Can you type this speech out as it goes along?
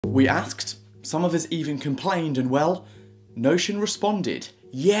We asked, some of us even complained, and well, Notion responded.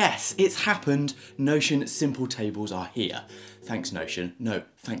 Yes, it's happened. Notion simple tables are here. Thanks Notion. No,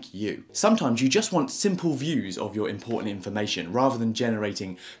 thank you. Sometimes you just want simple views of your important information rather than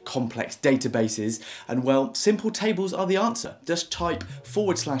generating complex databases, and well, simple tables are the answer. Just type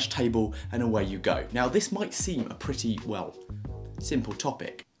 /table and away you go. Now this might seem a pretty, well, simple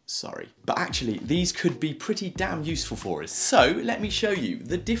topic. Sorry. But actually, these could be pretty damn useful for us. So let me show you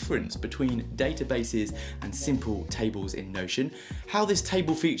the difference between databases and simple tables in Notion, how this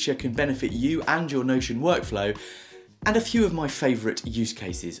table feature can benefit you and your Notion workflow, and a few of my favourite use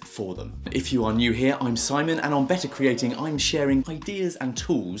cases for them. If you are new here, I'm Simon, and on Better Creating, I'm sharing ideas and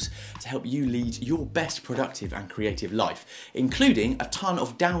tools to help you lead your best productive and creative life, including a ton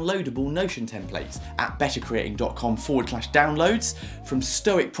of downloadable Notion templates at bettercreating.com/downloads. From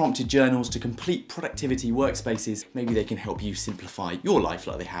stoic prompted journals to complete productivity workspaces, maybe they can help you simplify your life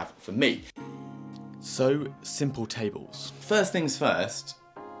like they have for me. So, simple tables. First things first,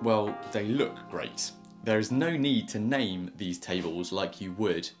 well, they look great. There is no need to name these tables like you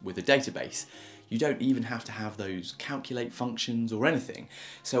would with a database. You don't even have to have those calculate functions or anything.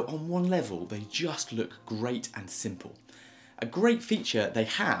 So on one level, they just look great and simple. A great feature they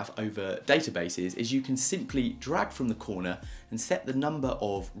have over databases is you can simply drag from the corner and set the number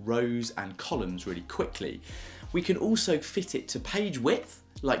of rows and columns really quickly. We can also fit it to page width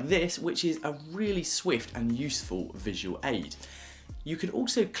like this, which is a really swift and useful visual aid. You can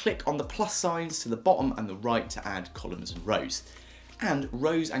also click on the plus signs to the bottom and the right to add columns and rows. And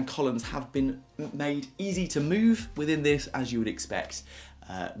rows and columns have been made easy to move within this, as you would expect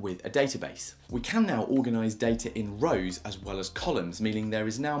with a database. We can now organise data in rows as well as columns, meaning there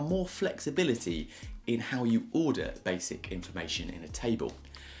is now more flexibility in how you order basic information in a table.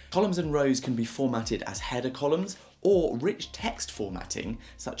 Columns and rows can be formatted as header columns or rich text formatting,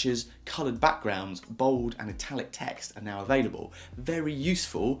 such as coloured backgrounds, bold and italic text are now available. Very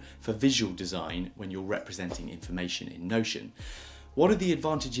useful for visual design when you're representing information in Notion. One of the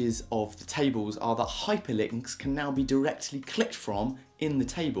advantages of the tables are that hyperlinks can now be directly clicked from in the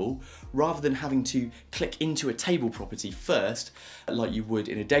table rather than having to click into a table property first like you would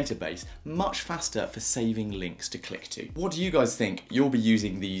in a database. Much faster for saving links to click to. What do you guys think you'll be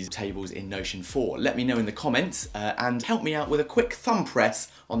using these tables in Notion for? Let me know in the comments and help me out with a quick thumb press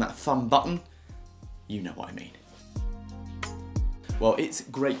on that thumb button. You know what I mean. Well, it's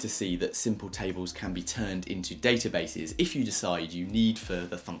great to see that simple tables can be turned into databases if you decide you need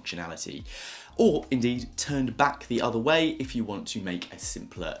further functionality, or indeed turned back the other way if you want to make a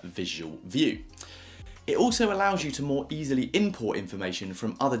simpler visual view. It also allows you to more easily import information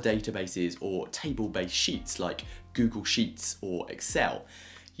from other databases or table-based sheets like Google Sheets or Excel.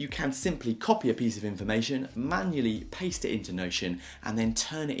 You can simply copy a piece of information, manually paste it into Notion, and then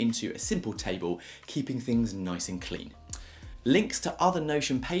turn it into a simple table, keeping things nice and clean. Links to other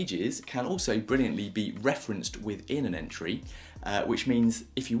Notion pages can also brilliantly be referenced within an entry, which means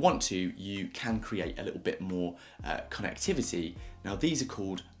if you want to, you can create a little bit more connectivity. Now these are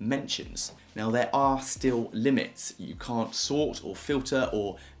called mentions. Now there are still limits. You can't sort or filter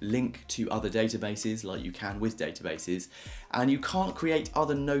or link to other databases like you can with databases, and you can't create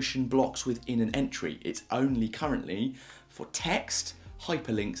other Notion blocks within an entry. It's only currently for text,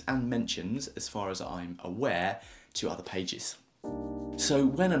 hyperlinks and mentions, as far as I'm aware, to other pages. So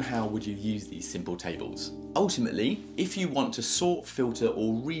when and how would you use these simple tables? Ultimately, if you want to sort, filter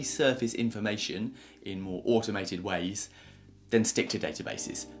or resurface information in more automated ways, then stick to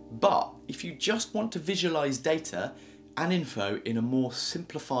databases. But if you just want to visualize data and info in a more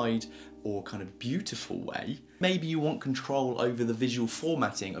simplified or kind of beautiful way, maybe you want control over the visual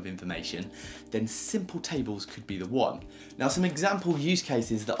formatting of information, then simple tables could be the one. Now some example use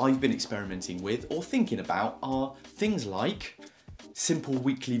cases that I've been experimenting with or thinking about are things like simple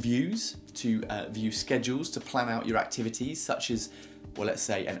weekly views to view schedules to plan out your activities, such as, well, let's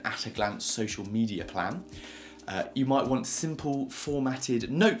say an at-a-glance social media plan. You might want simple formatted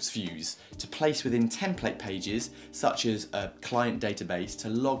notes views to place within template pages, such as a client database to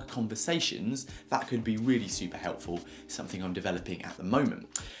log conversations. That could be really super helpful, something I'm developing at the moment.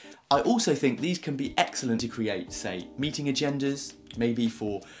 I also think these can be excellent to create, say, meeting agendas, maybe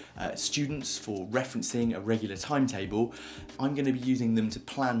for students for referencing a regular timetable. I'm going to be using them to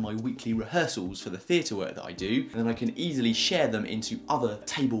plan my weekly rehearsals for the theatre work that I do, and then I can easily share them into other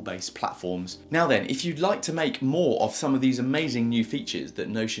table-based platforms. Now then, if you'd like to make more of some of these amazing new features that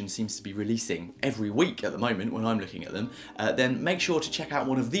Notion seems to be releasing every week at the moment when I'm looking at them, then make sure to check out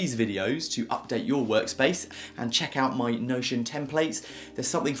one of these videos to update your workspace and check out my Notion templates. There's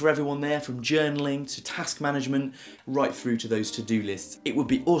something for everyone there, from journaling to task management, right through to those to-do to-do lists. It would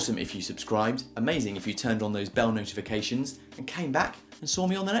be awesome if you subscribed, amazing if you turned on those bell notifications and came back and saw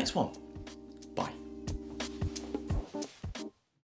me on the next one.